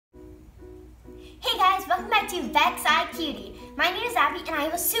Hey guys, welcome back to VEX Cutie. My name is Abby and I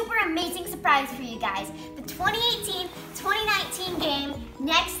have a super amazing surprise for you guys. The 2018-2019 game,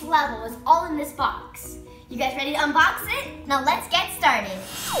 Next Level, is all in this box. You guys ready to unbox it? Now let's get started.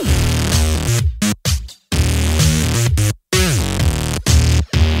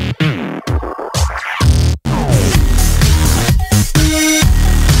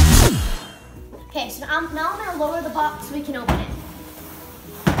 Okay, so now I'm gonna lower the box so we can open it.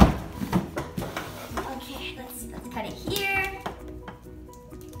 Okay, let's cut it here.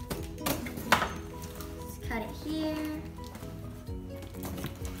 Let's cut it here.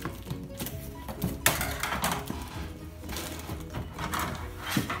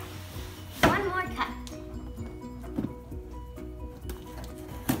 One more cut.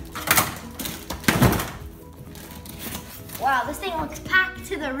 Wow, this thing looks packed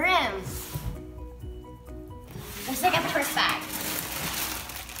to the rim. Let's take out the first bag.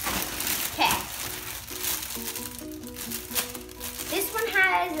 Okay. This one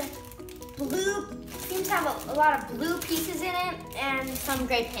has seems to have a lot of blue pieces in it and some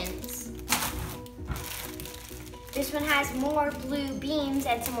gray pins. This one has more blue beams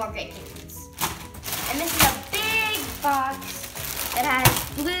and some more gray pins. And this is a big box that has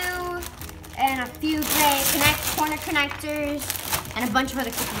blue and a few gray corner connectors and a bunch of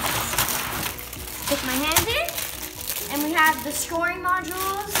other cookies. Stick my hand in. And we have the scoring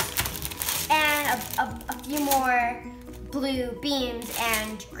modules and a few more blue beams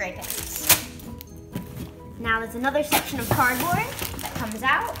and gray pins. Now there's another section of cardboard that comes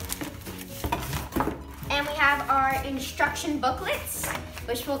out. And we have our instruction booklets,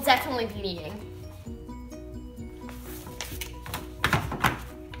 which we'll definitely be needing.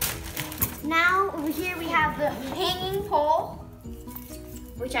 Now over here we have the hanging pole,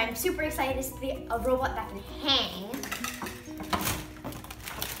 which I'm super excited to see a robot that can hang.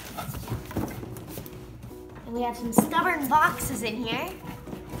 And we have some stubborn boxes in here.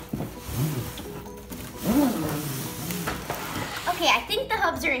 Okay, I think the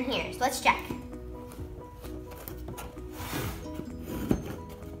hubs are in here, so let's check.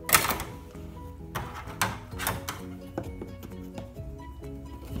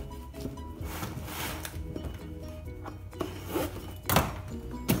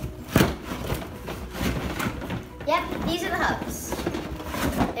 Yep, these are the hubs.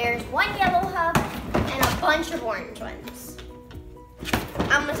 There's one yellow hub and a bunch of orange ones.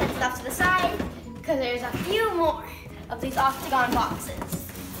 I'm gonna set this off to the side because there's a few more of these octagon boxes.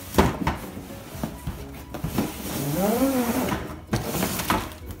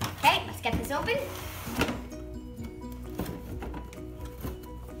 Okay, let's get this open.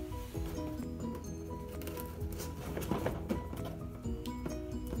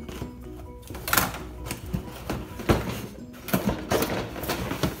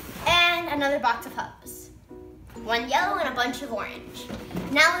 Another box of hubs. One yellow and a bunch of orange.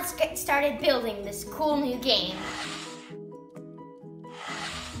 Now let's get started building this cool new game.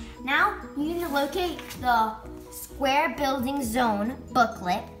 Now you need to locate the Square Building Zone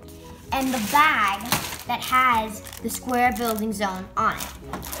booklet and the bag that has the Square Building Zone on it.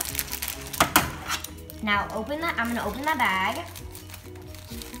 Now I'm gonna open that bag.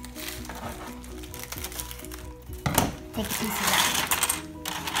 Take the pieces out.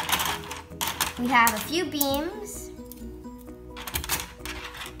 We have a few beams,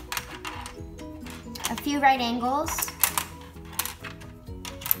 a few right angles,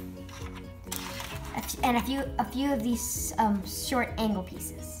 and a few of these short angle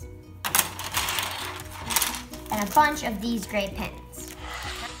pieces, and a bunch of these gray pins.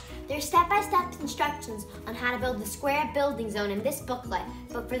 There's step-by-step instructions on how to build the Square Building Zone in this booklet,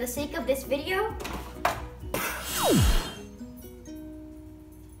 but for the sake of this video,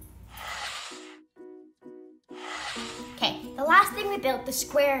 the last thing we built, the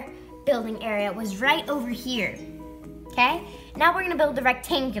square building area, was right over here, okay? Now we're gonna build the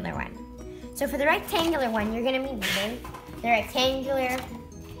rectangular one. So for the rectangular one, you're gonna be needing the rectangular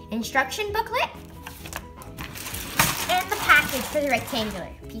instruction booklet and the package for the rectangular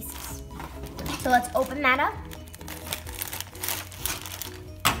pieces. So let's open that up.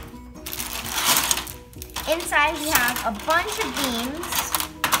 Inside we have a bunch of beams,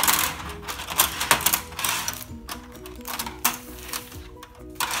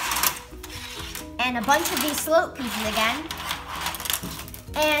 and a bunch of these slope pieces again,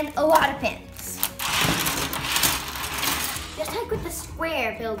 and a lot of pins. Just like with the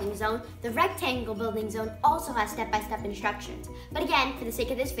square building zone, the rectangle building zone also has step-by-step instructions. But again, for the sake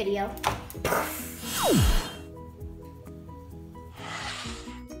of this video,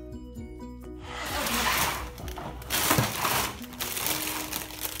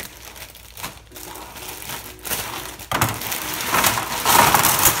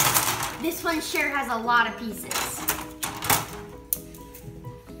 This one sure has a lot of pieces.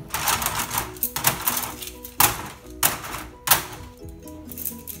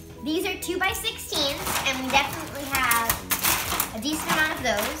 These are 2x16s, and we definitely have a decent amount of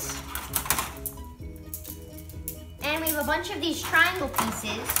those. And we have a bunch of these triangle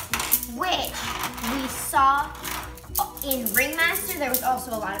pieces, which we saw in Ringmaster. There was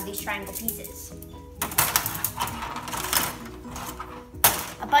also a lot of these triangle pieces.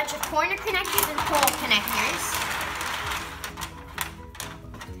 A bunch of corner connectors and pole connectors.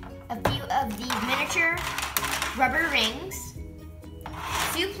 A few of these miniature rubber rings.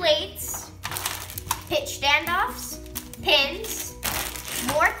 2 plates, pitch standoffs, pins,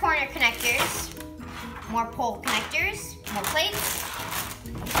 more corner connectors, more pole connectors, more plates.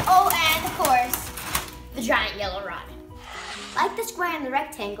 Oh, and of course, the giant yellow rod. Like the square and the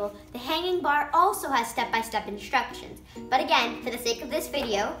rectangle, the hanging bar also has step-by-step instructions. But again, for the sake of this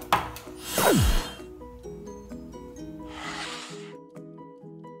video,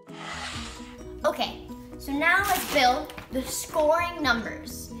 okay, so now let's build the scoring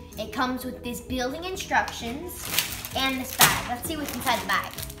numbers. It comes with these building instructions and this bag. Let's see what's inside the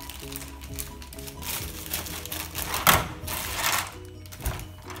bag.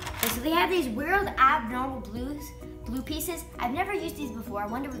 Okay, so they have these weird abnormal blue pieces. I've never used these before. I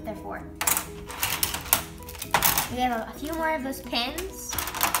wonder what they're for. We have a few more of those pins,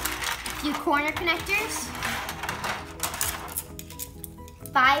 a few corner connectors,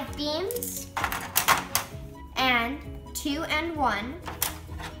 5 beams, and 2 and 1,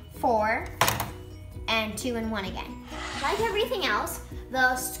 4, and 2 and 1 again. Like everything else,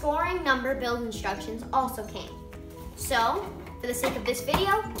 the scoring number build instructions also came. So, for the sake of this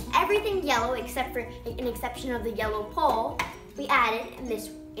video, everything yellow except for an exception of the yellow pole, we added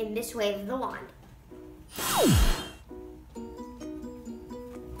in this wave of the wand.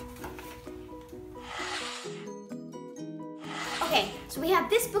 Okay, so we have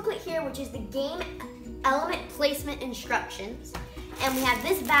this booklet here, which is the game element placement instructions, and we have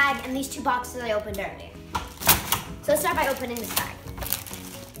this bag and these 2 boxes that I opened earlier. So let's start by opening this bag.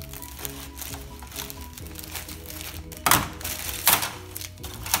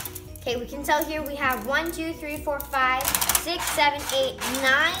 Okay, we can tell here we have 1, 2, 3, 4, 5, 6, 7, 8,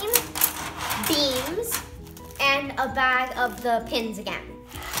 9 beams and a bag of the pins again.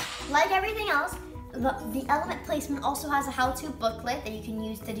 Like everything else, the element placement also has a how-to booklet that you can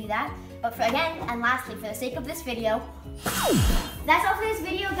use to do that. But again, and lastly, for the sake of this video, that's all for this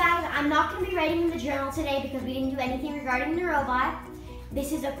video, guys. I'm not going to be writing in the journal today because we didn't do anything regarding the robot.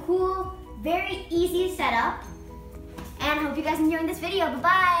 This is a cool, very easy setup. And I hope you guys enjoyed this video.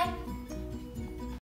 Bye-bye.